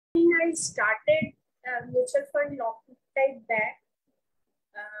I started mutual fund long time back,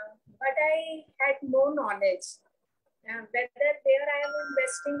 but I had no knowledge whether where I am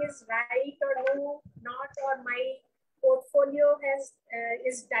investing is right or no, not, or my portfolio has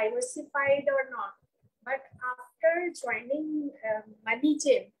is diversified or not. But after joining Money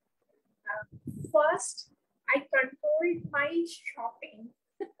Gym, first I controlled my shopping.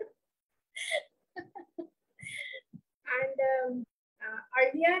 And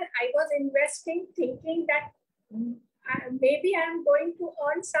earlier I was investing thinking that maybe I'm going to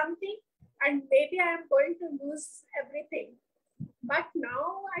earn something and maybe I'm going to lose everything. But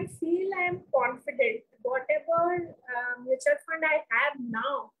now I feel I'm confident. Whatever mutual fund I have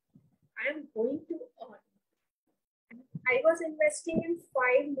now, I'm going to earn. I was investing in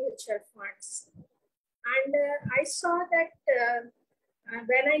 5 mutual funds. And I saw that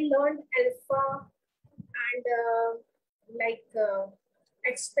when I learned alpha and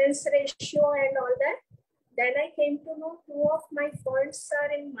expense ratio and all that, then I came to know 2 of my funds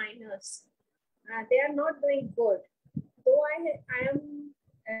are in minus. They are not doing good. Though I am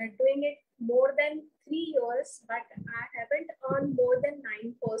doing it more than 3 years, but I haven't earned more than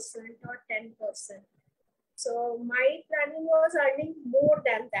 9% or 10%. So my planning was earning more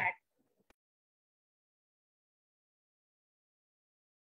than that.